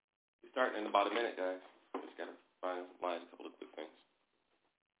Starting in about a minute, guys. Just gotta finalize a couple of quick things.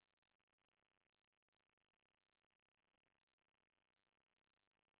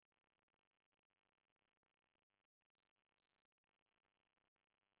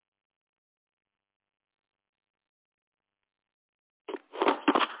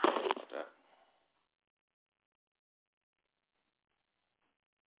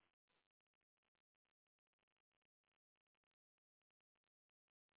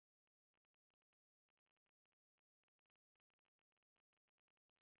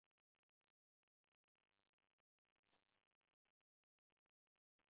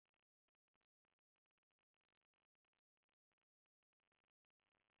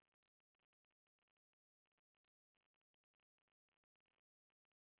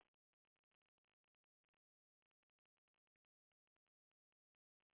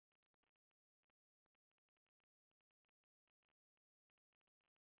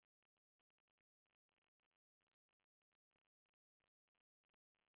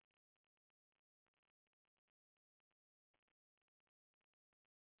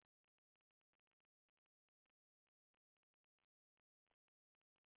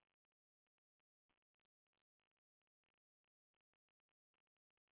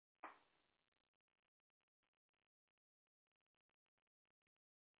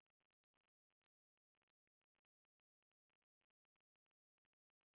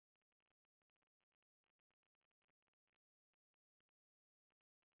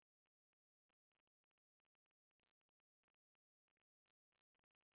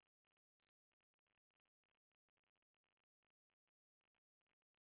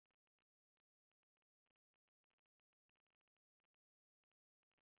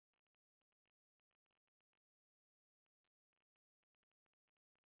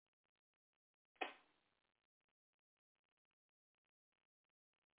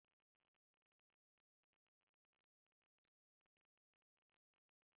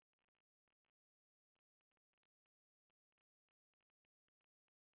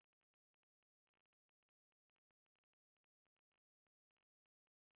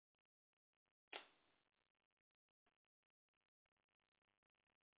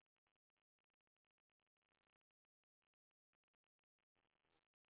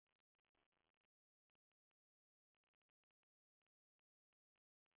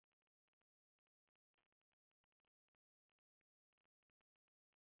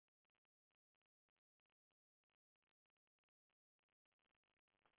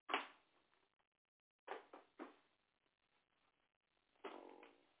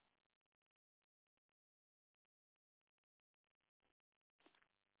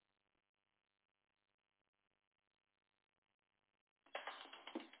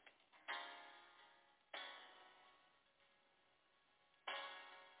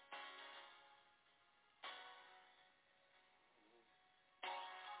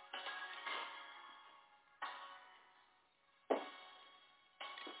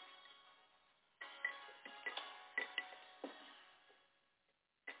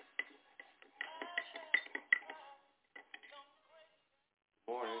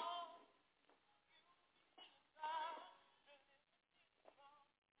 Morning.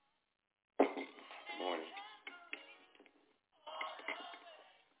 Good morning.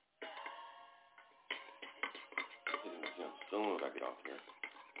 Hitting the gym soon as I get off here.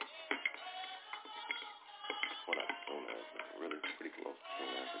 Well, not soon as, but really pretty close to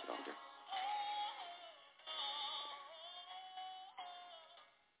soon as I get off here.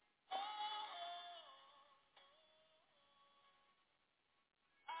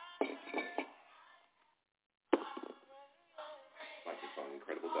 Like this song,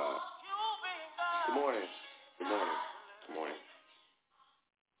 Incredible God. Good morning. Good morning. Good morning.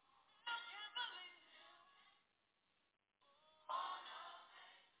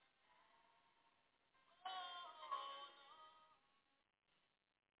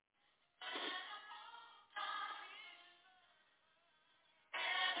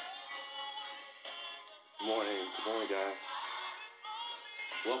 Good morning. Good morning, guys.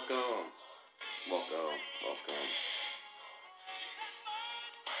 Welcome. Welcome. Welcome.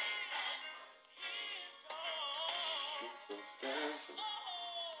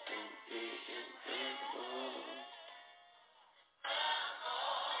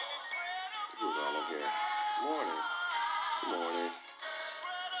 Morning. Good morning.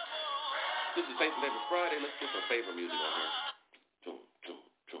 This is Faith and David Friday. Let's get some favorite music on here. Chum, chum,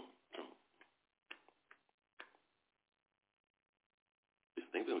 chum, chum. I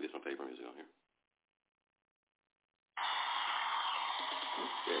think we're going to get some favorite music on here.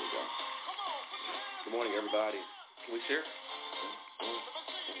 There we go. Good morning, everybody. Can we share?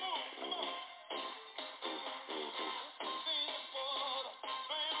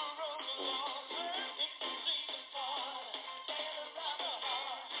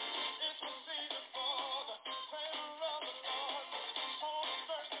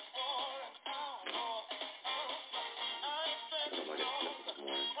 don't know why I got sniffles this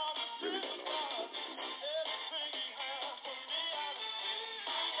morning. Really don't know why I got sniffles this morning.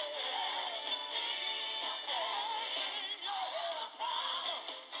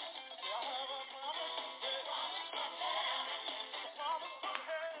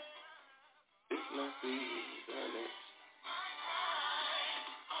 It's my season.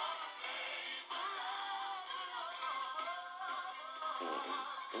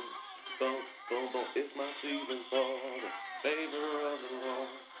 Boom, boom, boom. It's my season for the favor of the Lord.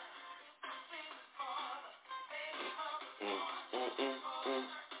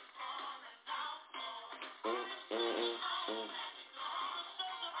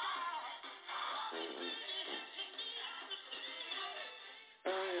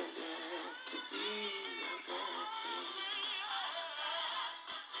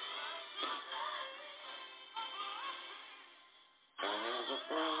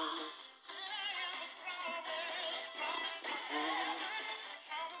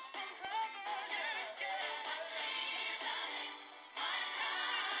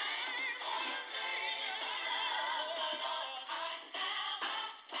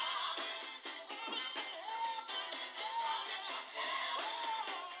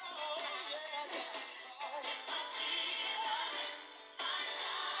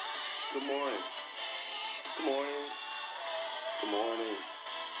 Good morning. Good morning. Good morning.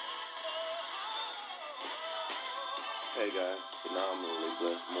 Hey guys, phenomenally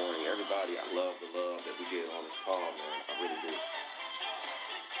blessed morning. Everybody, I love the love that we get on this call, man. I really do.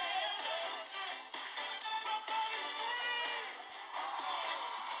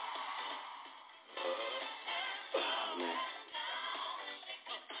 Man.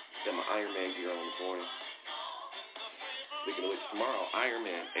 Got my Iron Man gear on this morning. Speaking of which, tomorrow, Iron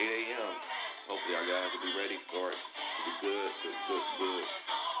Man, 8 a.m. Hopefully our guys will be ready for it. It'll be good.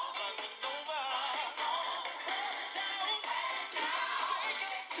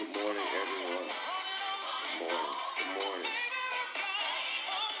 Good morning, everyone. Good morning.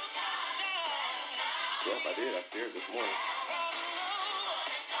 Yep, I did. I shared this morning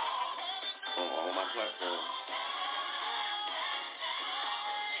on all my platforms.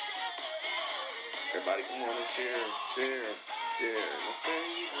 Everybody come on and share. My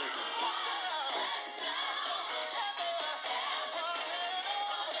favorite.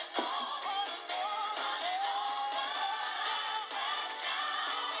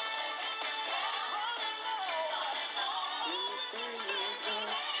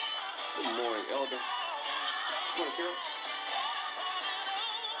 Good morning, Elder. Good morning, Carol.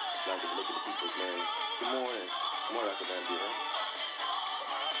 Now to look at the people's names. Good morning. Good morning, Dr. Van Buren.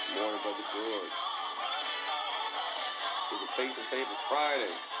 Good morning, Brother George. It's a Faith and Favor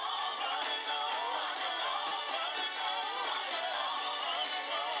Friday.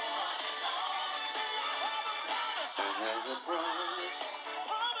 I have a promise.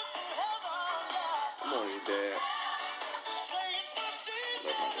 Good morning, Dad.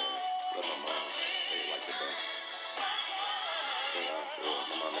 Love my dad. Love my mom. They like the best. They are for real.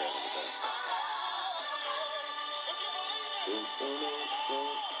 My mom and dad are the best.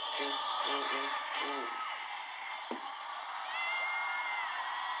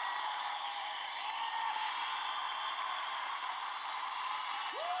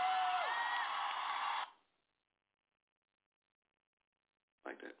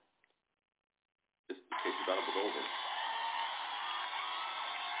 Like that. Just in case you thought it was over.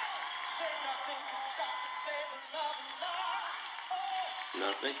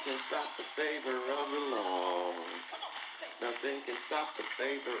 Nothing can stop the favor of the Lord. Nothing can stop the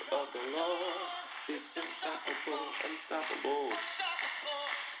favor of the Lord. It's unstoppable, unstoppable.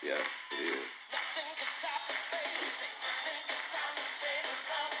 Yes, it is.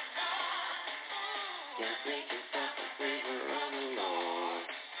 Nothing can stop the favor of the Lord.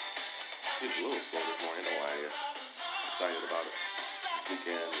 It's a little slow this morning, no idea. Excited about it.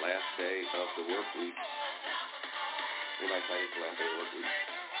 Weekend, last day of the work week. Anybody excited for the last day of the work week?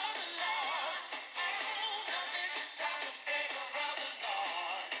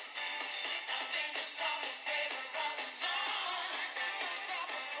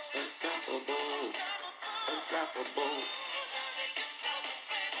 Unstoppable.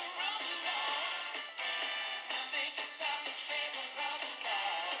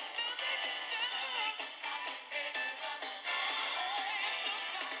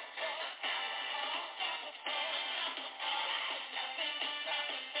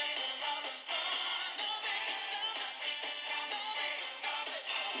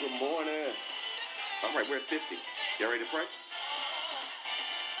 Good morning. All right, we're at 50. Y'all ready to pray?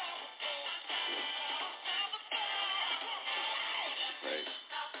 Pray.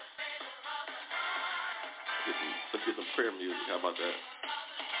 Let's get some prayer music. How about that?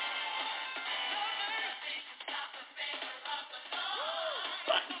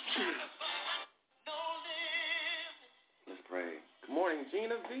 Let's pray. Good morning,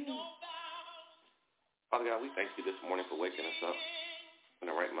 Gina V. Father God, we thank you this morning for waking us up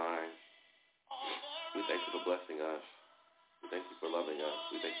in the right mind. We thank you for blessing us. We thank you for loving us.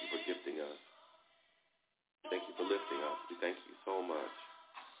 We thank you for gifting us. We thank you for lifting us. We thank you so much.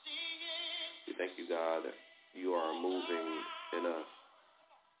 We thank you, God, that you are moving in us.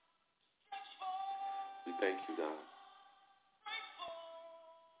 We thank you, God.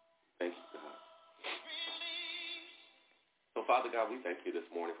 Thank you, God. So, Father God, we thank you this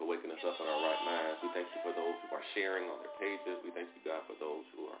morning for waking us up in our right minds. We thank you for those who are sharing on their pages. We thank you, God, for those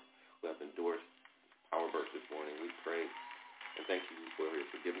who have endorsed our verse this morning. We pray and thank you for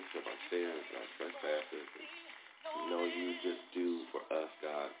your forgiveness of our sins and our trespasses. And we know you just do for us,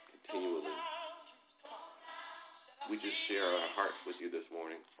 God, continually. We just share our hearts with you this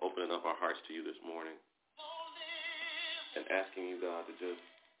morning, opening up our hearts to you this morning, and asking you, God, to just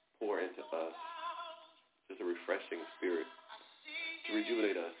pour into us just a refreshing spirit, to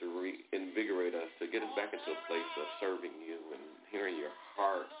rejuvenate us, to reinvigorate us, to get us back into a place of serving you and hearing your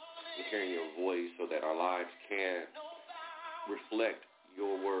heart and hearing your voice so that our lives can reflect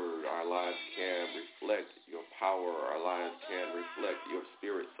your word, our lives can reflect your power, our lives can reflect your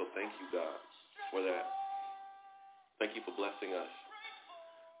spirit. So thank you, God, for that. Thank you for blessing us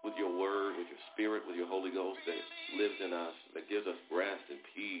with your word, with your spirit, with your Holy Ghost that lives in us, that gives us rest and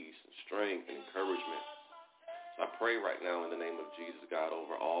peace and strength and encouragement. So I pray right now in the name of Jesus, God,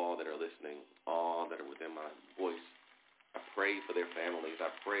 over all that are listening, all that are within my voice. I pray for their families.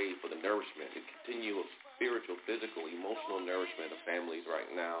 I pray for the nourishment, the continual spiritual, physical, emotional nourishment of families right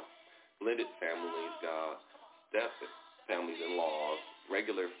now, blended families, God, step families and laws,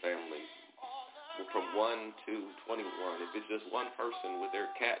 regular families, from 1 to 21. If it's just one person with their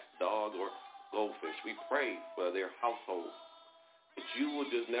cat, dog, or goldfish, we pray for their household, that you will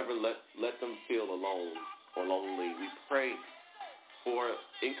just never let them feel alone or lonely. We pray for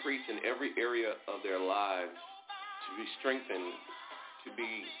increase in every area of their lives, to be strengthened, to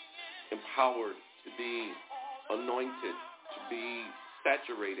be empowered, to be anointed, to be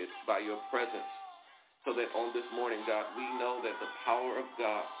saturated by your presence, so that on this morning, God, we know that the power of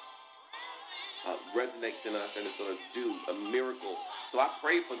God resonates in us and it's going to do a miracle. So I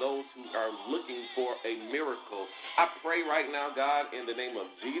pray for those who are looking for a miracle. I pray right now, God, in the name of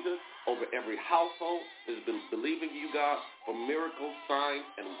Jesus, over every household that has been believing you, God, for miracles, signs,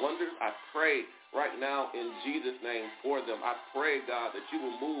 and wonders. I pray right now in Jesus' name for them. I pray, God, that you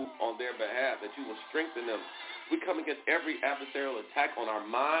will move on their behalf, that you will strengthen them. We come against every adversarial attack on our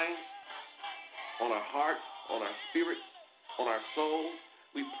minds, on our hearts, on our spirits, on our souls.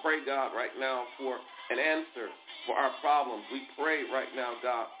 We pray, God, right now for an answer for our problems. We pray right now,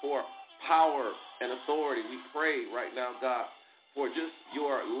 God, for power and authority. We pray right now, God, for just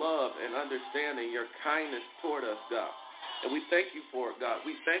your love and understanding, your kindness toward us, God. And we thank you for it, God.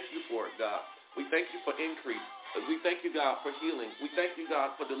 We thank you for it, God. We thank you for increase. We thank you, God, for healing. We thank you,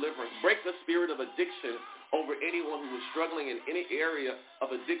 God, for deliverance. Break the spirit of addiction over anyone who is struggling in any area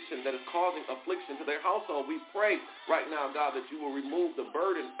of addiction that is causing affliction to their household. We pray right now, God, that you will remove the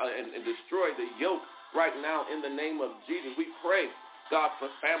burden and destroy the yoke right now in the name of Jesus. We pray, God, for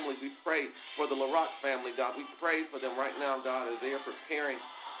families. We pray for the LaRock family, God. We pray for them right now, God, as they are preparing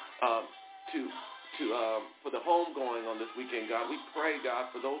for the homegoing on this weekend, God. We pray, God,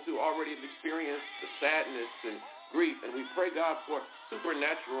 for those who already have experienced the sadness and grief. And we pray, God, for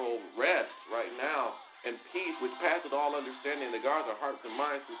supernatural rest right now and peace, which passes all understanding, that guards our hearts and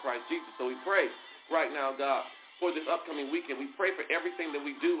minds through Christ Jesus. So we pray right now, God, for this upcoming weekend. We pray for everything that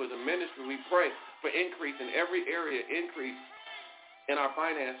we do as a ministry. We pray for increase in every area, increase in our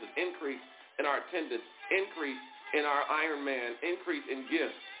finances, increase in our attendance, increase in our Iron Man, increase in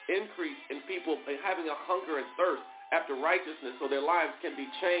gifts, increase in people having a hunger and thirst after righteousness so their lives can be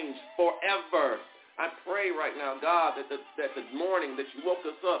changed forever. I pray right now, God, that the morning that you woke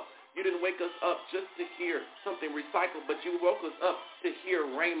us up, you didn't wake us up just to hear something recycled, but you woke us up to hear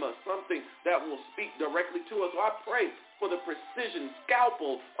rhema, something that will speak directly to us. So I pray for the precision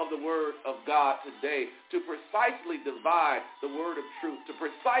scalpel of the word of God today to precisely divide the word of truth, to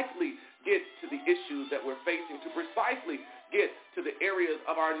precisely get to the issues that we're facing, to precisely get to the areas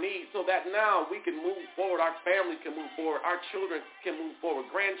of our need so that now we can move forward, our families can move forward, our children can move forward,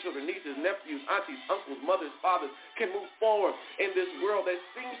 grandchildren, nieces, nephews, aunties, uncles, mothers, fathers can move forward in this world that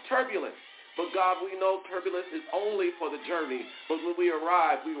seems turbulent. But God, we know turbulence is only for the journey, but when we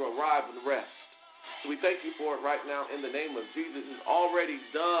arrive will arrive with rest. So we thank you for it right now in the name of Jesus. It's already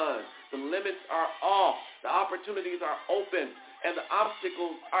done. The limits are off. The opportunities are open. And the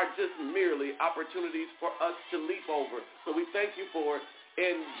obstacles are just merely opportunities for us to leap over. So we thank you for it.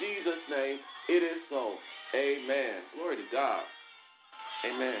 In Jesus' name, it is so. Amen. Glory to God.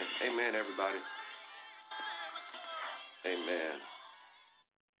 Amen. Amen, everybody. Amen.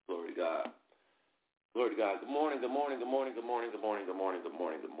 Glory to God. Glory to God. Good morning, good morning, good morning, good morning, good morning, good morning, good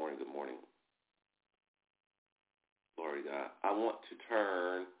morning, good morning, good morning. Glory to God. I want to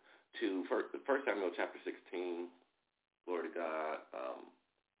turn to 1 Samuel chapter 16. Glory to God.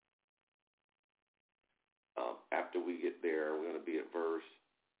 After we get there, we're going to be at verse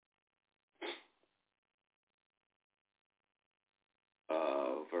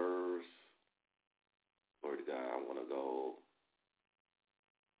glory to God. I want to go.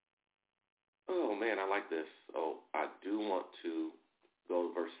 Oh, man, I like this. So I do want to go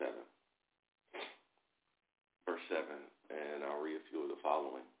to verse 7. Verse 7, and I'll read a few of the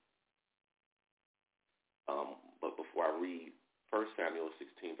following. But before I read 1 Samuel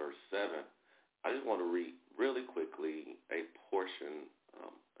 16, verse 7, I just want to read really quickly a portion,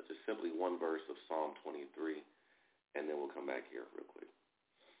 just simply one verse of Psalm 23, and then we'll come back here real quick.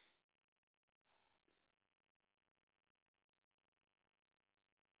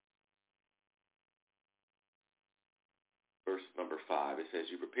 Verse number 5, it says,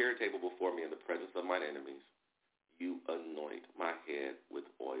 "You prepare a table before me in the presence of mine enemies. You anoint my head with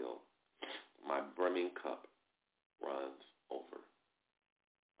oil. My brimming cup runs over."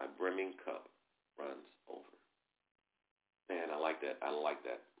 My brimming cup runs over. Man, I like that. I like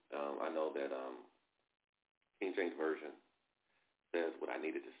that. I know that King James Version says what I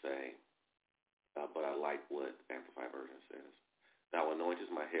needed to say, but I like what Amplified Version says. "Thou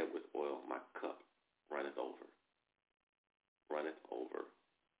anointest my head with oil. My cup runneth over. Runneth over.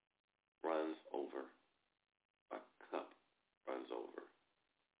 Runs over. My cup runs over."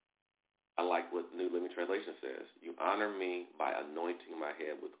 I like what the New Living Translation says. "You honor me by anointing my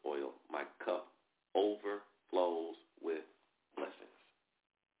head with oil. My cup overflows with blessings."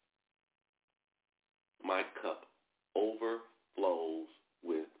 My cup overflows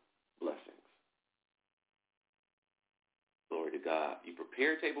with blessings. Glory to God. "You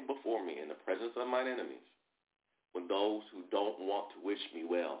prepare a table before me in the presence of mine enemies. When those who don't want to wish me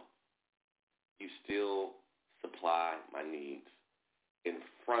well, you still supply my needs in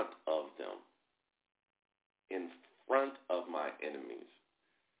front of them, in front of my enemies."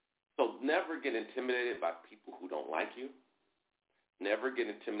 So never get intimidated by people who don't like you. Never get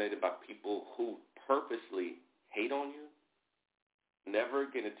intimidated by people who purposely hate on you. Never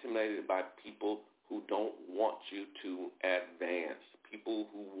get intimidated by people who don't want you to advance, people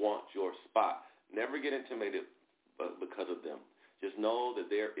who want your spot. Never get intimidated because of them. Just know that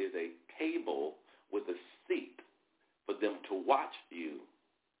there is a table with a seat for them to watch you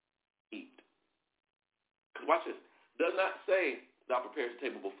eat. Watch this. Does not say, "Thou preparest a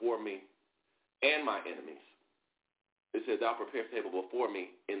table before me and my enemies." It says, "Thou preparest a table before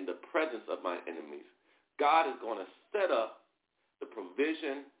me in the presence of my enemies." God is going to set up the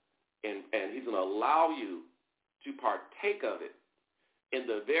provision, and he's going to allow you to partake of it in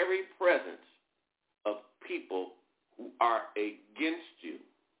the very presence of people who are against you.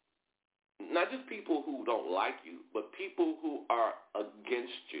 Not just people who don't like you, but people who are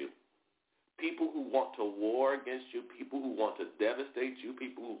against you. People who want to war against you, people who want to devastate you,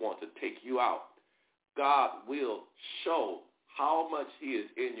 people who want to take you out. God will show how much he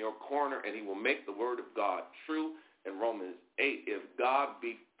is in your corner, and he will make the word of God true. In Romans 8, "If God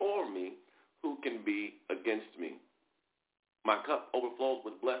be for me, who can be against me? My cup overflows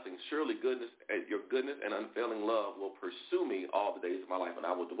with blessings. Surely your goodness and unfailing love will pursue me all the days of my life, and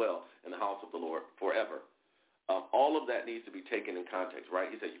I will dwell in the house of the Lord forever." All of that needs to be taken in context, right?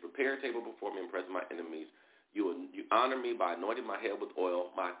 He said, "You prepare a table before me in the presence of my enemies. You honor me by anointing my head with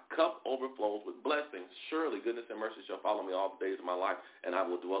oil. My cup overflows with blessings. Surely goodness and mercy shall follow me all the days of my life, and I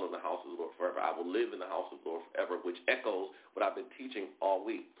will dwell in the house of the Lord forever. I will live in the house of the Lord forever," which echoes what I've been teaching all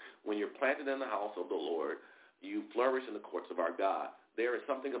week. When you're planted in the house of the Lord, you flourish in the courts of our God. There is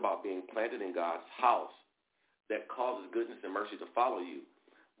something about being planted in God's house that causes goodness and mercy to follow you.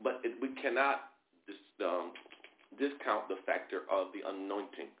 But we cannot discount the factor of the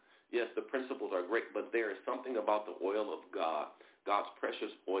anointing. Yes, the principles are great, but there is something about the oil of God, God's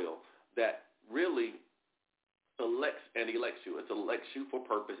precious oil, that really selects and elects you. It elects you for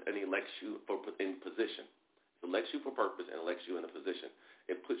purpose and elects you in position. It elects you for purpose and elects you in a position.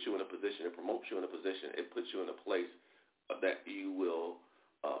 It puts you in a position. It promotes you in a position. It puts you in a place that you will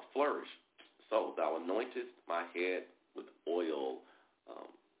flourish. So "Thou anointest my head with oil,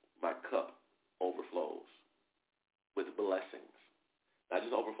 my cup overflows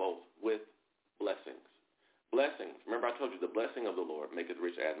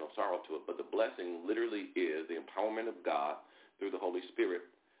shall add no sorrow to it. But the blessing literally is the empowerment of God through the Holy Spirit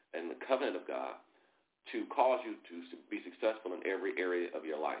and the covenant of God to cause you to be successful in every area of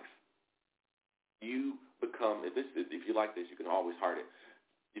your life. You become, if you like this, you can always heart it.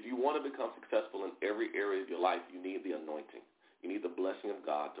 If you want to become successful in every area of your life, you need the anointing. You need the blessing of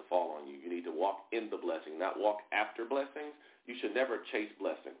God to fall on you. You need to walk in the blessing, not walk after blessings. You should never chase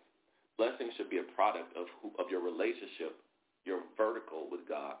blessings. Blessings should be a product of your relationship, your vertical with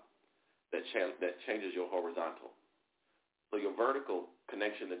God, that changes your horizontal. So your vertical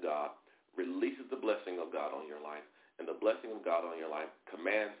connection to God releases the blessing of God on your life, and the blessing of God on your life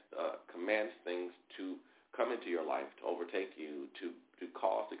commands things to come into your life, to overtake you, to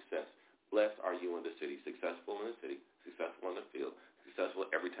cause success. Blessed are you in the city, successful in the city, successful in the field, successful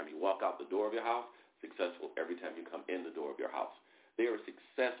every time you walk out the door of your house, successful every time you come in the door of your house. There is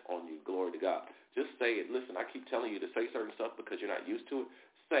success on you, glory to God. Just say it. Listen, I keep telling you to say certain stuff because you're not used to it.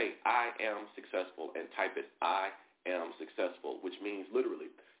 Say, I am successful, and type it, I am successful, which means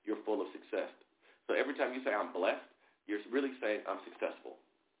literally you're full of success. So every time you say I'm blessed, you're really saying I'm successful.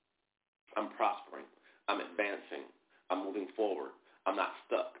 I'm prospering. I'm advancing. I'm moving forward. I'm not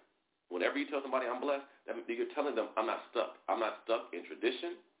stuck. Whenever you tell somebody I'm blessed, you're telling them I'm not stuck. I'm not stuck in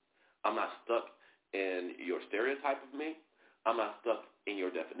tradition. I'm not stuck in your stereotype of me. I'm not stuck in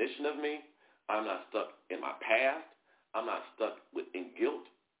your definition of me. I'm not stuck in my past. I'm not stuck in guilt.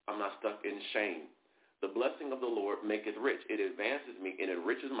 I'm not stuck in shame. The blessing of the Lord maketh rich. It advances me. It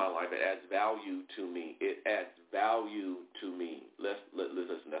enriches my life. It adds value to me. It adds value to me.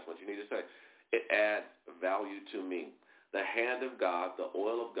 Listen, that's what you need to say. It adds value to me. The hand of God, the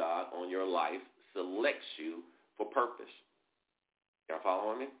oil of God on your life selects you for purpose. Y'all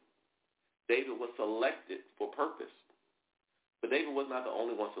following me? David was selected for purpose. But David was not the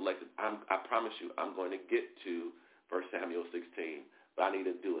only one selected. I promise you, I'm going to get to 1 Samuel 16, but I need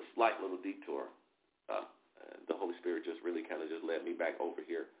to do a slight little detour. The Holy Spirit just really kind of just led me back over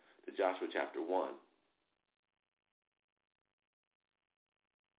here to Joshua chapter 1.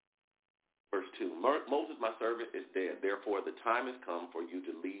 Verse 2, Moses, my servant, is dead. Therefore, the time has come for you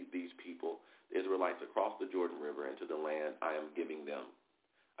to lead these people, the Israelites, across the Jordan River into the land I am giving them.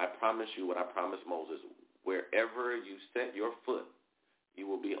 I promise you what I promised Moses. Wherever you set your foot, you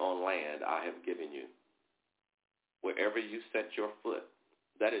will be on land I have given you. Wherever you set your foot.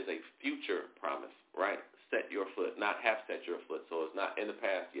 That is a future promise, right? Set your foot, not have set your foot. So it's not in the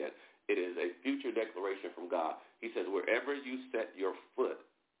past yet. It is a future declaration from God. He says, wherever you set your foot,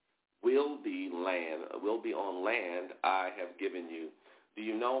 will be on land I have given you. Do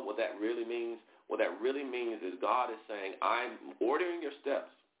you know what that really means? What that really means is God is saying, I'm ordering your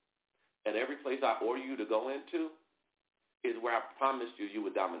steps, and every place I order you to go into is where I promised you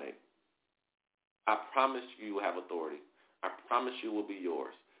would dominate. I promised you will have authority. I promise you will be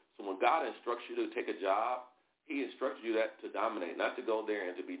yours. So when God instructs you to take a job, he instructs you that to dominate, not to go there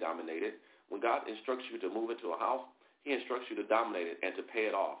and to be dominated. When God instructs you to move into a house, he instructs you to dominate it and to pay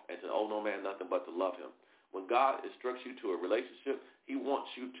it off and to owe no man nothing but to love him. When God instructs you to a relationship, he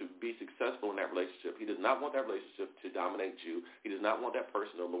wants you to be successful in that relationship. He does not want that relationship to dominate you. He does not want that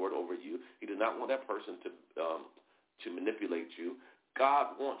person to lord over you. He does not want that person to manipulate you.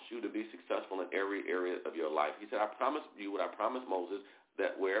 God wants you to be successful in every area of your life. He said, I promised you what I promised Moses,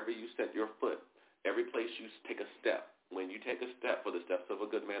 that wherever you set your foot, every place you take a step, when you take a step, for the steps of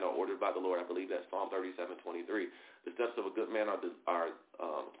a good man are ordered by the Lord. I believe that's Psalm 37:23. The steps of a good man are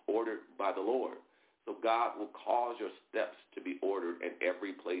ordered by the Lord. So God will cause your steps to be ordered, and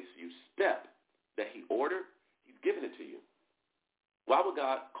every place you step that he ordered, he's given it to you. Why would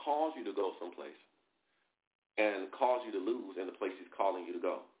God cause you to go someplace and cause you to lose in the place he's calling you to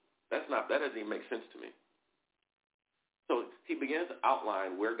go? That doesn't even make sense to me. So he begins to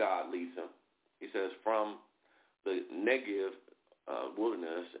outline where God leads him. He says, from the Negev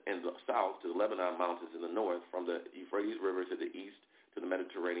wilderness in the south to the Lebanon mountains in the north, from the Euphrates River to the east to the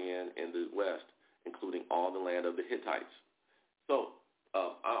Mediterranean in the west, including all the land of the Hittites. So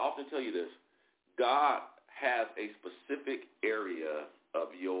I often tell you this. God has a specific area of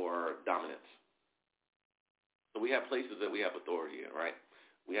your dominance. So we have places that we have authority in, right?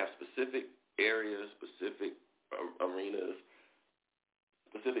 We have specific areas, specific arenas,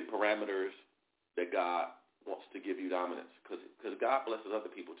 specific parameters that God wants to give you dominance, because God blesses other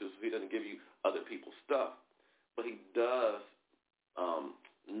people too, so he doesn't give you other people's stuff, but he does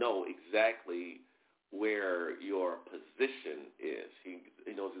know exactly where your position is.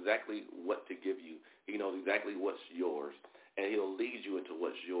 He knows exactly what to give you. He knows exactly what's yours, and he'll lead you into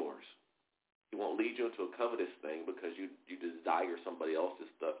what's yours. He won't lead you into a covetous thing because you desire somebody else's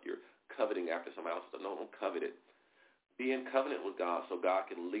stuff. You're coveting after somebody else's stuff. No, don't covet it. Be in covenant with God so God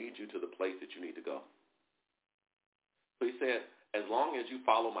can lead you to the place that you need to go. So he said, as long as you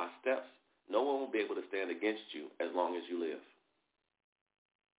follow my steps, no one will be able to stand against you as long as you live.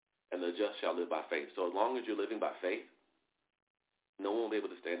 And the just shall live by faith. So as long as you're living by faith, no one will be able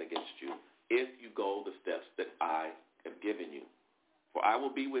to stand against you if you go the steps that I have given you. For I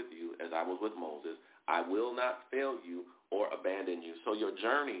will be with you as I was with Moses. I will not fail you or abandon you. So your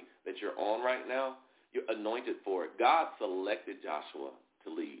journey that you're on right now, you're anointed for it. God selected Joshua to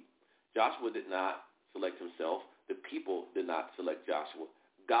lead. Joshua did not select himself. The people did not select Joshua.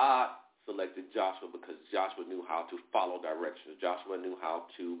 God selected Joshua because Joshua knew how to follow directions. Joshua knew how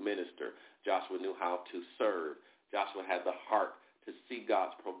to minister. Joshua knew how to serve. Joshua had the heart to see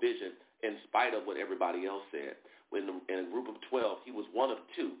God's provision in spite of what everybody else said. In a group of 12, he was one of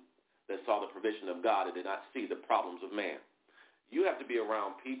two that saw the provision of God and did not see the problems of man. You have to be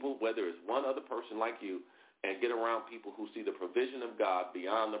around people, whether it's one other person like you, and get around people who see the provision of God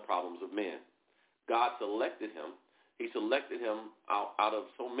beyond the problems of men. God selected him. He selected him out of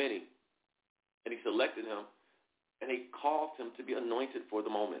so many, and he selected him, and he caused him to be anointed for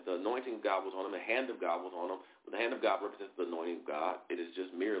the moment. The anointing of God was on him. The hand of God was on him. The hand of God represents the anointing of God. It is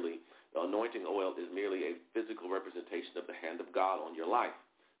just merely, the anointing oil is merely a physical representation of the hand of God on your life.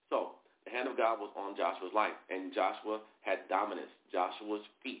 So the hand of God was on Joshua's life, and Joshua had dominance. Joshua's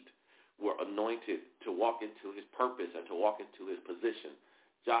feet were anointed to walk into his purpose and to walk into his position.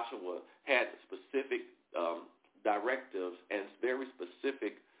 Joshua had specific directives and very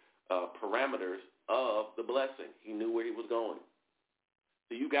specific parameters of the blessing. He knew where he was going.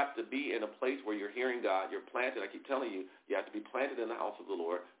 So you got to be in a place where you're hearing God. You're planted. I keep telling you, you have to be planted in the house of the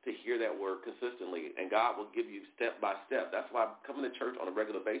Lord to hear that word consistently, and God will give you step by step. That's why coming to church on a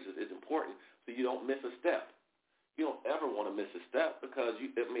regular basis is important, so you don't miss a step. You don't ever want to miss a step because,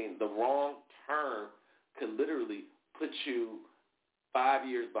 the wrong turn can literally put you 5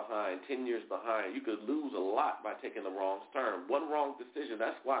 years behind, 10 years behind. You could lose a lot by taking the wrong turn. One wrong decision.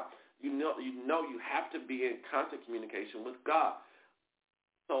 That's why you know you have to be in constant communication with God.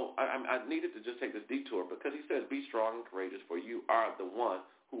 So I needed to just take this detour because he says, be strong and courageous, for you are the one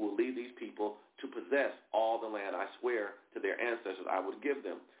who will lead these people to possess all the land I swear to their ancestors I would give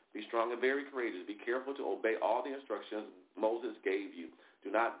them. Be strong and very courageous. Be careful to obey all the instructions Moses gave you.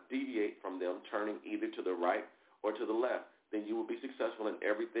 Do not deviate from them, turning either to the right or to the left. Then you will be successful in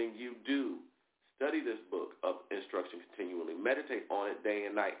everything you do. Study this book of instruction continually. Meditate on it day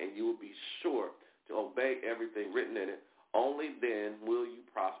and night, and you will be sure to obey everything written in it. Only then will you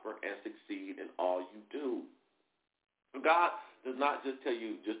prosper and succeed in all you do. God does not just tell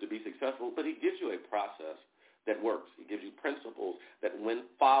you just to be successful, but he gives you a process that works. He gives you principles that, when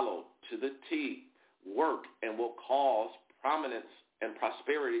followed to the T, work and will cause prominence and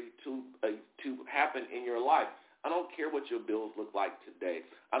prosperity to happen in your life. I don't care what your bills look like today.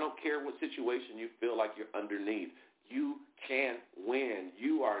 I don't care what situation you feel like you're underneath. You can win.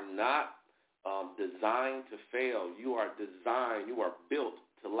 You are not designed to fail. You are built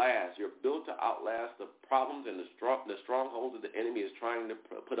to last. You're built to outlast the problems and the strongholds that the enemy is trying to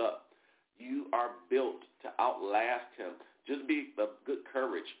put up. You are built to outlast him. Just be of good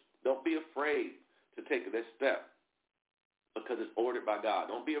courage. Don't be afraid to take this step because it's ordered by God.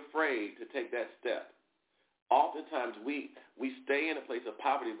 Don't be afraid to take that step. Oftentimes we stay in a place of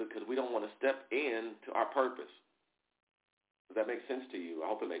poverty because we don't want to step into our purpose. Does that make sense to you? I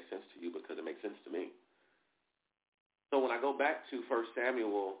hope it makes sense to you because it makes sense to me. So when I go back to 1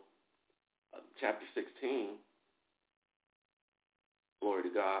 Samuel chapter 16, glory to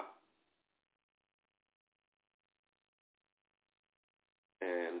God,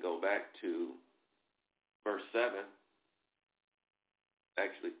 and go back to verse 7,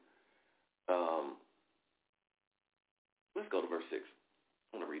 actually, let's go to verse 6.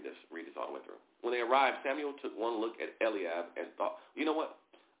 I'm going to read this all the way through. When they arrived, Samuel took one look at Eliab and thought, you know what?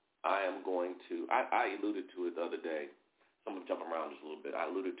 I alluded to it the other day. I'm going to jump around just a little bit. I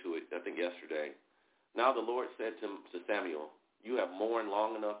alluded to it, I think, yesterday. Now the Lord said to Samuel, you have mourned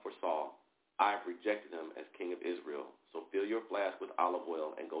long enough for Saul. I have rejected him as king of Israel. So fill your flask with olive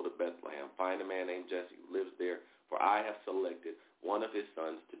oil and go to Bethlehem. Find a man named Jesse who lives there, for I have selected one of his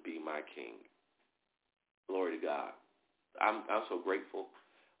sons to be my king. Glory to God. I'm so grateful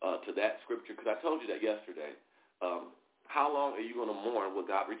to that scripture because I told you that yesterday. How long are you going to mourn what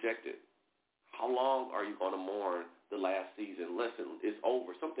God rejected? How long are you going to mourn the last season? Listen, it's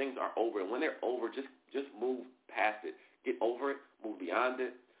over. Some things are over, and when they're over, just move past it. Get over it. Move beyond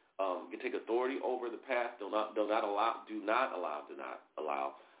it. You take authority over the past. Do not allow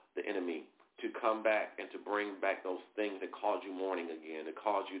the enemy to come back and to bring back those things that cause you mourning again, that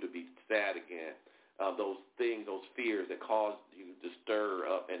cause you to be sad again. those things, those fears that cause you to stir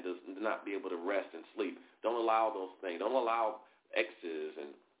up and to not be able to rest and sleep. Don't allow those things. Don't allow exes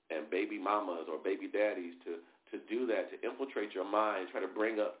and baby mamas or baby daddies to do that, to infiltrate your mind, try to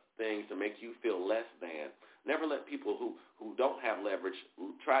bring up things to make you feel less than. Never let people who don't have leverage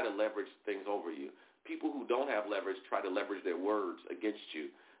try to leverage things over you. People who don't have leverage try to leverage their words against you.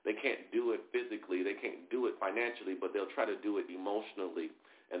 They can't do it physically. They can't do it financially, but they'll try to do it emotionally,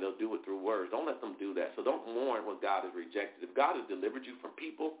 and they'll do it through words. Don't let them do that. So don't mourn what God has rejected. If God has delivered you from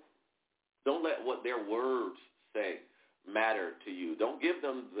people, don't let what their words say matter to you. Don't give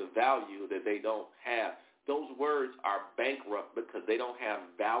them the value that they don't have. Those words are bankrupt because they don't have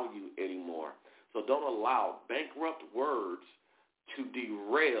value anymore. So don't allow bankrupt words to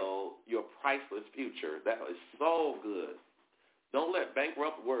derail your priceless future. That is so good. Don't let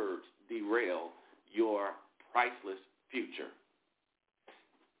bankrupt words derail your priceless future.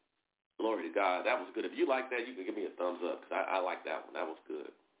 Glory to God. That was good. If you like that, you can give me a thumbs up because I like that one. That was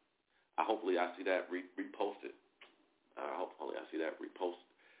good. Hopefully I see that reposted. Hopefully I see that reposted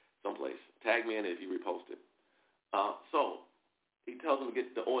someplace. Tag me in it if you repost it. So he tells him to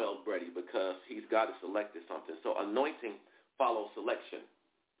get the oil ready because he's got to select something. So anointing follows selection.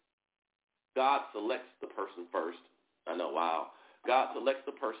 God selects the person first. I know, wow. God selects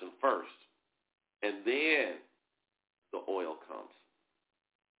the person first, and then the oil comes.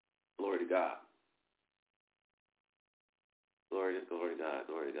 Glory to God. Glory to God.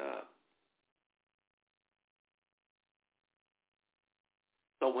 Glory to God.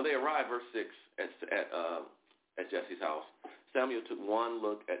 So when they arrived, verse 6, at Jesse's house, Samuel took one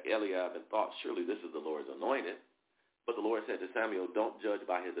look at Eliab and thought, surely this is the Lord's anointed. But the Lord said to Samuel, don't judge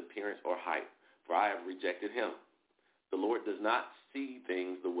by his appearance or height, for I have rejected him. The Lord does not see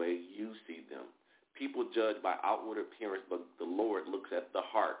things the way you see them. People judge by outward appearance, but the Lord looks at the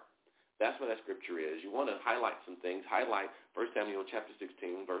heart. That's what that scripture is. You want to highlight some things. Highlight 1 Samuel chapter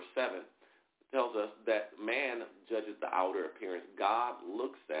 16, verse 7. Tells us that man judges the outer appearance. God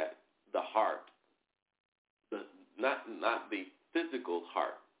looks at the heart, not the physical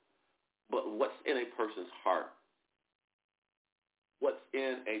heart, but what's in a person's heart. What's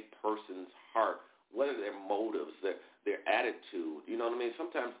in a person's heart? What are their motives, their attitude? You know what I mean?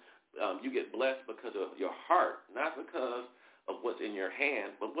 Sometimes you get blessed because of your heart, not because of what's in your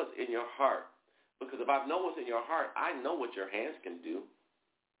hand, but what's in your heart. Because if I know what's in your heart, I know what your hands can do.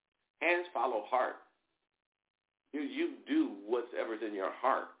 Hands follow heart. You do whatever's in your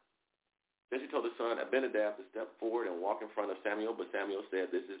heart. Jesse told his son Abinadab to step forward and walk in front of Samuel, but Samuel said,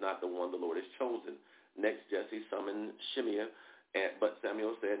 this is not the one the Lord has chosen. Next, Jesse summoned Shimea, but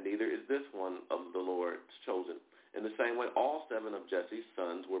Samuel said, neither is this one of the Lord's chosen. In the same way, all 7 of Jesse's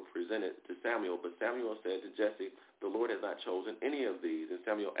sons were presented to Samuel, but Samuel said to Jesse, the Lord has not chosen any of these. And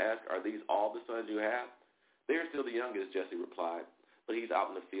Samuel asked, are these all the sons you have? They are still the youngest, Jesse replied, but he's out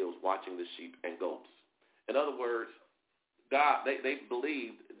in the fields watching the sheep and goats. In other words, God, they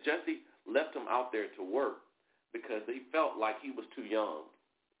believed Jesse left him out there to work because he felt like he was too young.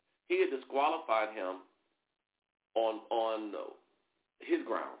 He had disqualified him on his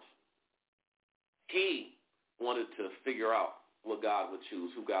grounds. He wanted to figure out what God would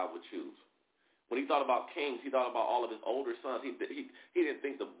choose, who God would choose. When he thought about kings, he thought about all of his older sons. He didn't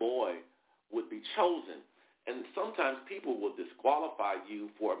think the boy would be chosen. And sometimes people will disqualify you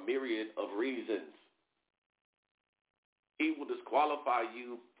for a myriad of reasons. He will disqualify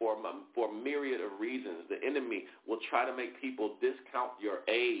you for a myriad of reasons. The enemy will try to make people discount your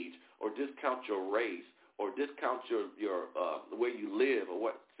age or discount your race or discount your where you live or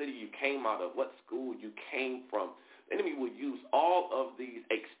what city you came out of, what school you came from. The enemy will use all of these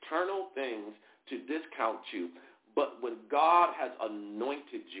external things to discount you. But when God has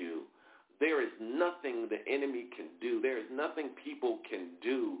anointed you, there is nothing the enemy can do. There is nothing people can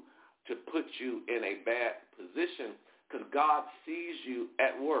do to put you in a bad position because God sees you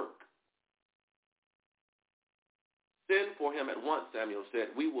at work. Send for him at once, Samuel said.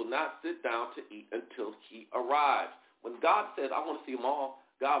 We will not sit down to eat until he arrives. When God says, I want to see them all,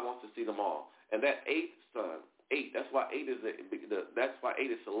 God wants to see them all. And that 8th son, 8, that's why 8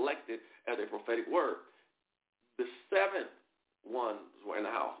 is selected as a prophetic word. The 7th ones were in the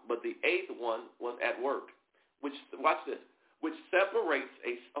house, but the 8th one was at work, which, watch this, which separates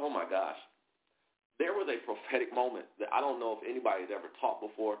oh my gosh, there was a prophetic moment that I don't know if anybody's ever taught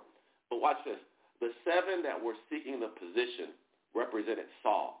before, but watch this. The 7 that were seeking the position represented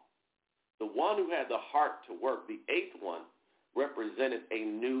Saul. The one who had the heart to work, the 8th one, represented a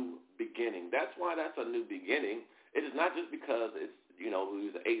new beginning. That's why that's a new beginning. It is not just because it's, he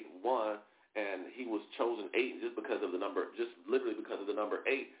was the 8th one, and he was chosen 8 just because of the number, just literally because of the number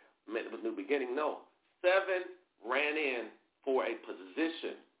 8. meant it was a new beginning. No. 7 ran in for a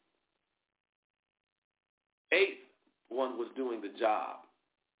position. 8th one was doing the job.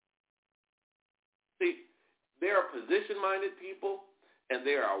 See, there are position-minded people and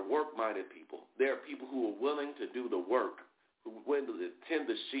there are work-minded people. There are people who are willing to do the work, who are willing to tend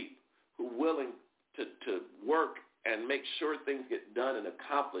the sheep, who are willing to work and make sure things get done and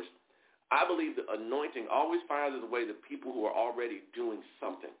accomplished. I believe the anointing always finds its way to people who are already doing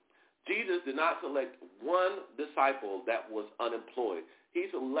something. Jesus did not select one disciple that was unemployed. He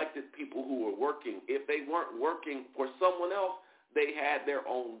selected people who were working. If they weren't working for someone else, they had their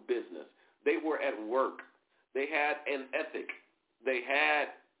own business. They were at work. They had an ethic. They had,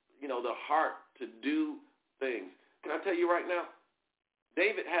 the heart to do things. Can I tell you right now?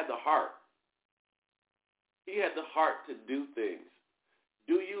 David had the heart. He had the heart to do things.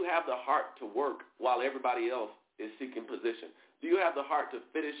 Do you have the heart to work while everybody else is seeking position? Do you have the heart to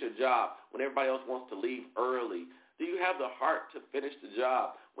finish your job when everybody else wants to leave early? Do you have the heart to finish the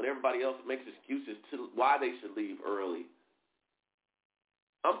job when everybody else makes excuses to why they should leave early?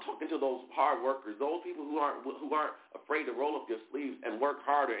 I'm talking to those hard workers, those people who aren't afraid to roll up their sleeves and work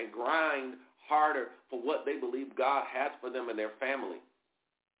harder and grind harder for what they believe God has for them and their family.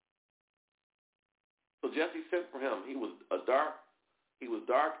 So Jesse sent for him. He was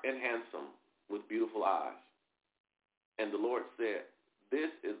dark and handsome with beautiful eyes. And the Lord said,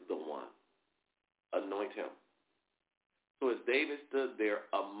 "This is the one. Anoint him." So as David stood there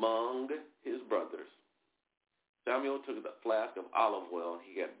among his brothers, Samuel took the flask of olive oil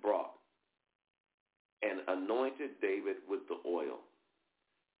he had brought and anointed David with the oil.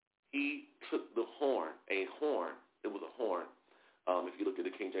 He took the horn, it was a horn. If you look at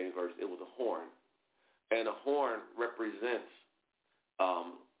the King James Version, it was a horn. And a horn represents,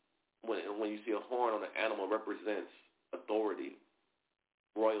 when you see a horn on an animal, represents authority,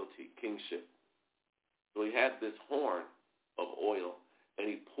 royalty, kingship. So he had this horn of oil, and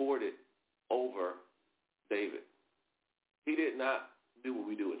he poured it over David. He did not do what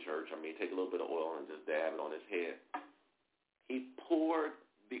we do in church. Take a little bit of oil and just dab it on his head. He poured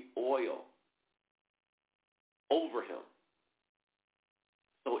the oil over him.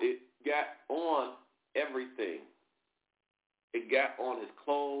 So it got on everything. It got on his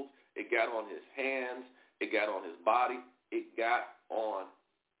clothes. It got on his hands. It got on his body. It got on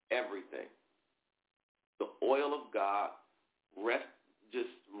everything. The oil of God just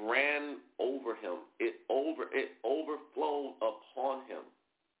ran over him. It overflowed upon him.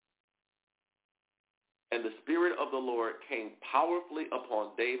 And the Spirit of the Lord came powerfully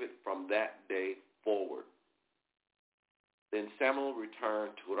upon David from that day forward. Then Samuel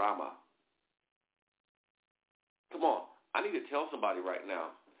returned to Ramah. Come on, I need to tell somebody right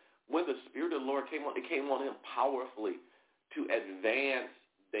now. When the Spirit of the Lord came on, it came on him powerfully to advance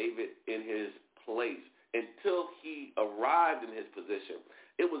David in his place until he arrived in his position.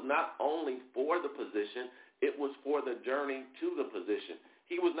 It was not only for the position, it was for the journey to the position.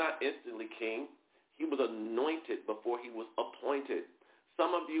 He was not instantly king. He was anointed before he was appointed.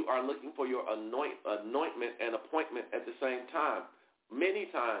 Some of you are looking for your anointment and appointment at the same time. Many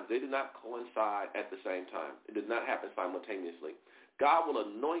times they do not coincide at the same time. It does not happen simultaneously. God will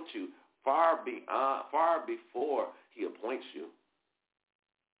anoint you far before he appoints you.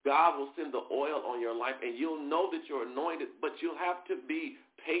 God will send the oil on your life, and you'll know that you're anointed, but you'll have to be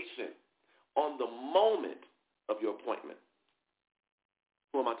patient on the moment of your appointment.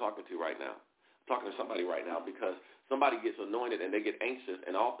 Who am I talking to right now? I'm talking to somebody right now because somebody gets anointed and they get anxious,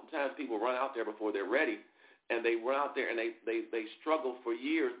 and oftentimes people run out there before they're ready, and they run out there and they struggle for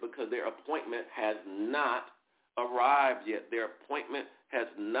years because their appointment has not arrived yet. Their appointment has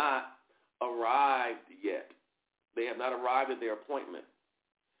not arrived yet. They have not arrived at their appointment.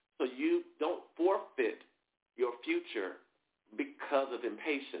 So you don't forfeit your future because of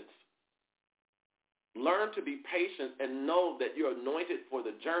impatience. Learn to be patient and know that you're anointed for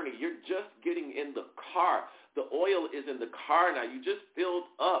the journey. You're just getting in the car. The oil is in the car now. You just filled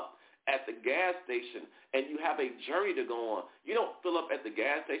up at the gas station, and you have a journey to go on. You don't fill up at the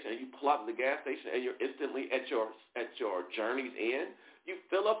gas station and you pull out of the gas station and you're instantly at your journey's end. You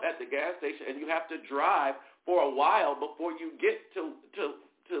fill up at the gas station and you have to drive for a while before you get to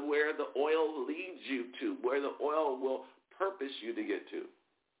where the oil leads you to, where the oil will purpose you to get to.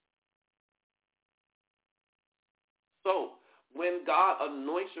 So when God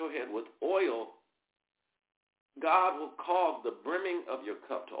anoints your head with oil, God will cause the brimming of your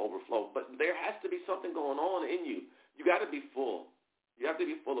cup to overflow. But there has to be something going on in you. You got to be full. You have to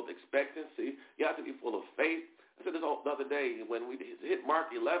be full of expectancy. You have to be full of faith. I said this the other day when we hit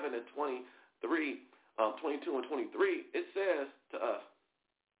Mark 11 and 22 and 23, it says to us,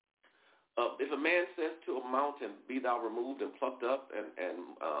 If a man says to a mountain, be thou removed and plucked up and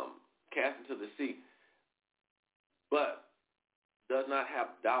cast into the sea, but does not have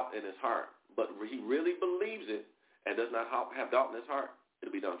doubt in his heart, but he really believes it and does not have doubt in his heart,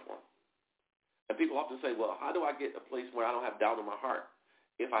 it'll be done for him. And people often say, well, how do I get a place where I don't have doubt in my heart?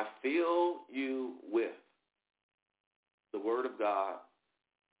 If I fill you with the Word of God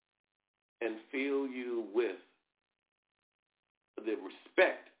and fill you with the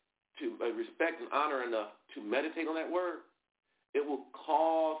respect and honor enough to meditate on that Word, it will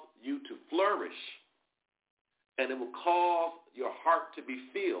cause you to flourish, and it will cause your heart to be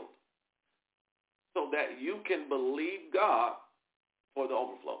filled so that you can believe God for the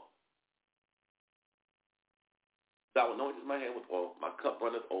overflow. Thou anointest my head with oil, my cup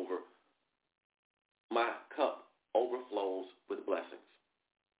runneth over, my cup overflows with blessings.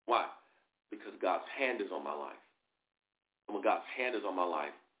 Why? Because God's hand is on my life. And when God's hand is on my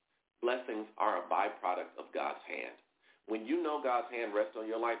life, blessings are a byproduct of God's hand. When you know God's hand rests on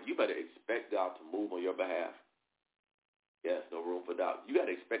your life, you better expect God to move on your behalf. Yes, no room for doubt. You got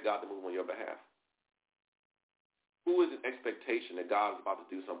to expect God to move on your behalf. Who is in expectation that God is about to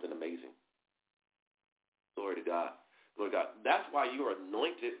do something amazing? Glory to God. Glory to God. That's why you're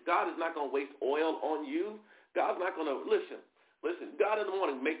anointed. God is not going to waste oil on you. God's not going to, listen, God doesn't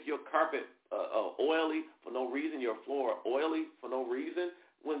want to make your carpet oily for no reason, your floor oily for no reason.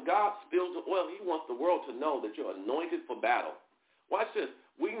 When God spills the oil, he wants the world to know that you're anointed for battle. Watch this.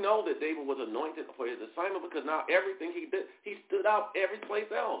 We know that David was anointed for his assignment because now everything he did, he stood out every place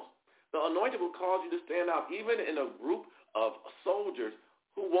else. The anointing will cause you to stand out even in a group of soldiers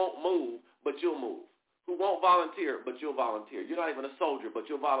who won't move, but you'll move. Who won't volunteer, but you'll volunteer. You're not even a soldier, but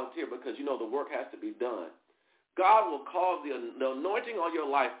you'll volunteer because you know the work has to be done. God will cause the anointing on your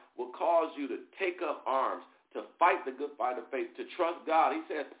life will cause you to take up arms, to fight the good fight of faith, to trust God. He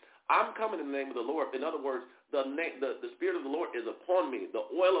says, I'm coming in the name of the Lord. In other words, the Spirit of the Lord is upon me. The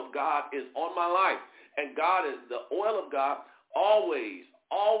oil of God is on my life. And the oil of God always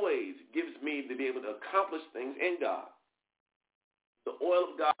gives me to be able to accomplish things in God. The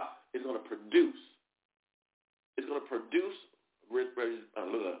oil of God is going to produce. It's going to produce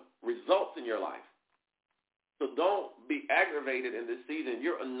results in your life. So don't be aggravated in this season.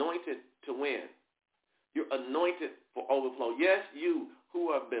 You're anointed to win. You're anointed for overflow. Yes, you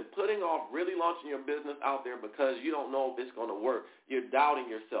who have been putting off really launching your business out there because you don't know if it's going to work. You're doubting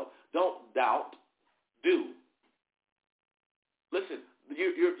yourself. Don't doubt. Do. Listen,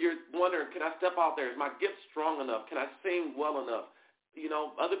 you're wondering, can I step out there? Is my gift strong enough? Can I sing well enough? You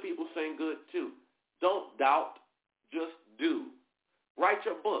know, other people sing good too. Don't doubt. Just do. Write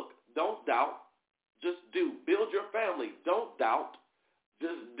your book. Don't doubt. Just do. Build your family. Don't doubt.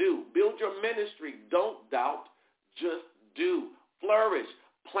 Just do. Build your ministry. Don't doubt. Just do. Flourish.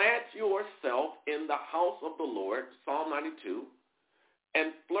 Plant yourself in the house of the Lord, Psalm 92,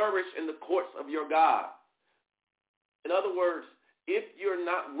 and flourish in the courts of your God. In other words, if you're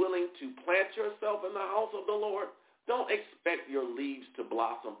not willing to plant yourself in the house of the Lord, don't expect your leaves to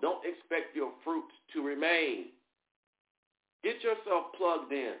blossom. Don't expect your fruits to remain. Get yourself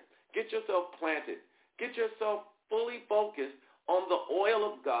plugged in. Get yourself planted. Get yourself fully focused on the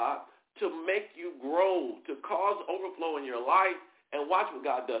oil of God to make you grow, to cause overflow in your life, and watch what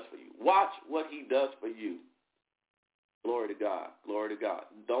God does for you. Watch what he does for you. Glory to God. Glory to God.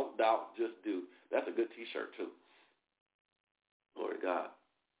 Don't doubt, just do. That's a good T-shirt too. Glory to God.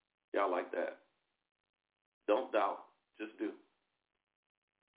 Y'all like that? Don't doubt, just do.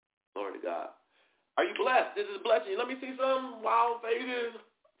 Glory to God. Are you blessed? This is blessing you. Let me see some wild faces,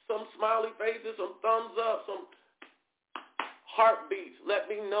 some smiley faces, some thumbs up, some heartbeats. Let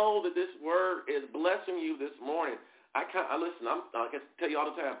me know that this word is blessing you this morning. I can tell you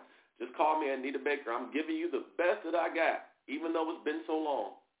all the time, just call me Anita Baker. I'm giving you the best that I got, even though it's been so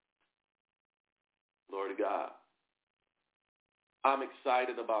long. Glory to God. I'm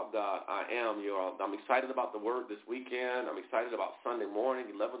excited about God. I'm excited about the word this weekend. I'm excited about Sunday morning,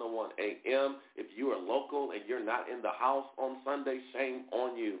 11:01 a.m. If you are local and you're not in the house on Sunday, shame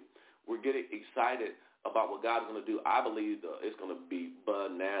on you. We're getting excited about what God's going to do. I believe it's going to be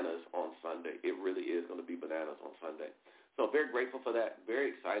bananas on Sunday. It really is going to be bananas on Sunday. So very grateful for that.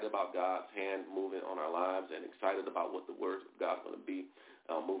 Very excited about God's hand moving on our lives and excited about what the words of God is going to be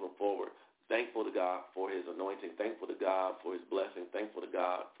moving forward. Thankful to God for his anointing. Thankful to God for his blessing. Thankful to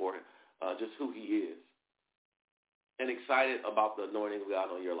God for just who he is. And excited about the anointing of God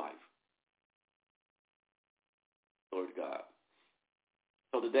on your life. Glory to God.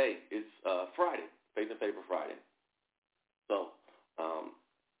 So today is Friday, Faith and Favor Friday. So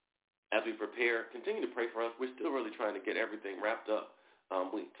as we prepare, continue to pray for us. We're still really trying to get everything wrapped up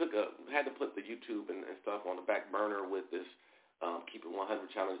we had to put the YouTube and stuff on the back burner with this Keep It 100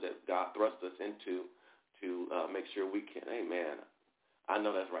 challenge that God thrust us into to make sure we can. Hey, man, I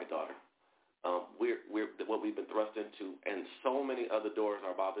know that's right, daughter. We're what we've been thrust into, and so many other doors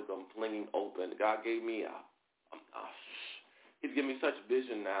are about to come flinging open. God gave me He's given me such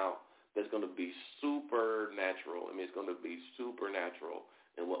vision now that's going to be supernatural. I mean, it's going to be supernatural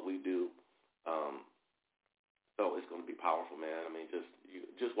in what we do. So it's going to be powerful, man. I mean,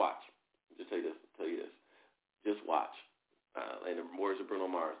 just watch. Just tell you this. Just watch. And the words of Bruno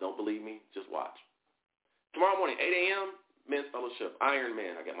Mars, don't believe me, just watch. Tomorrow morning, 8 a.m., Men's Fellowship, Iron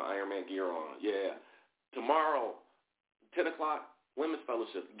Man. I got my Iron Man gear on. Yeah. Tomorrow, 10 o'clock, Women's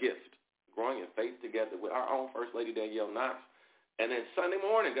Fellowship, Gift, Growing in Faith Together with our own First Lady Danielle Knox. And then Sunday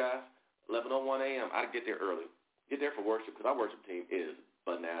morning, guys, 11:01 a.m., I get there early. Get there for worship because our worship team is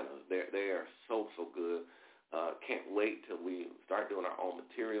bananas. They are so good. Can't wait till we start doing our own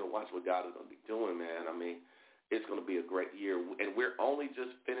material. Watch what God is going to be doing, man. I mean, it's going to be a great year. And we're only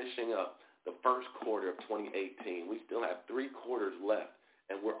just finishing up the first quarter of 2018. We still have 3 quarters left,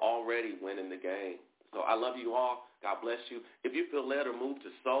 and we're already winning the game. So I love you all. God bless you. If you feel led or moved to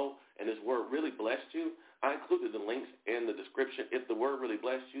sow and this word really blessed you, I included the links in the description. If the word really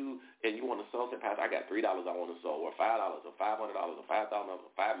blessed you and you want to sow, say, Pastor, I got $3 I want to sow, or $5 or $500 or $5,000 or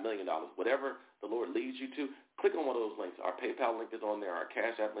 $5 million, whatever the Lord leads you to, click on one of those links. Our PayPal link is on there. Our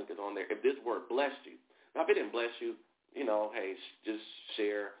Cash App link is on there. If this word blessed you, now if it didn't bless you, hey, just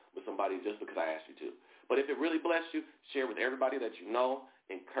share with somebody just because I asked you to. But if it really blessed you, share with everybody that you know.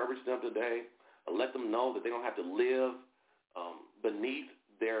 Encourage them today. Let them know that they don't have to live beneath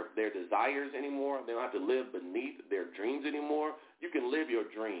their desires anymore. They don't have to live beneath their dreams anymore. You can live your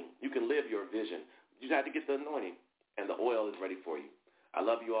dream. You can live your vision. You just have to get the anointing, and the oil is ready for you. I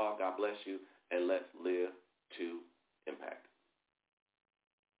love you all. God bless you, and let's live to impact.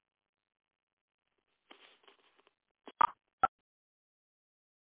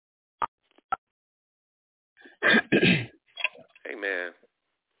 Amen.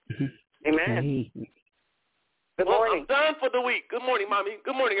 Amen. Good morning. I'm done for the week. Good morning, Mommy.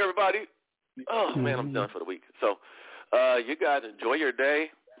 Good morning, everybody. Oh, man, I'm done for the week. So you guys enjoy your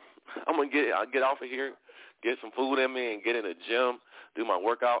day. I'm going to get off of here, get some food in me, and get in the gym, do my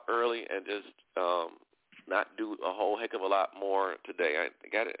workout early, and just not do a whole heck of a lot more today. I'm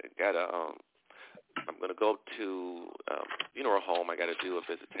going to go to funeral home. I got to do a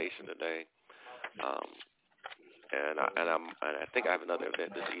visitation today. And I think I have another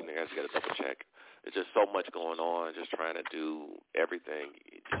event this evening. I just got to double check. There's just so much going on, just trying to do everything.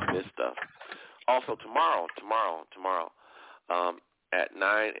 You just miss stuff. Also, tomorrow, at 8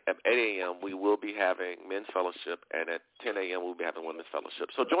 a.m., we will be having Men's Fellowship, and at 10 a.m., we'll be having Women's Fellowship.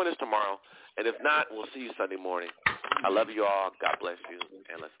 So join us tomorrow, and if not, we'll see you Sunday morning. I love you all. God bless you,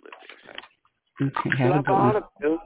 and let's live to impact. Okay, have a good one.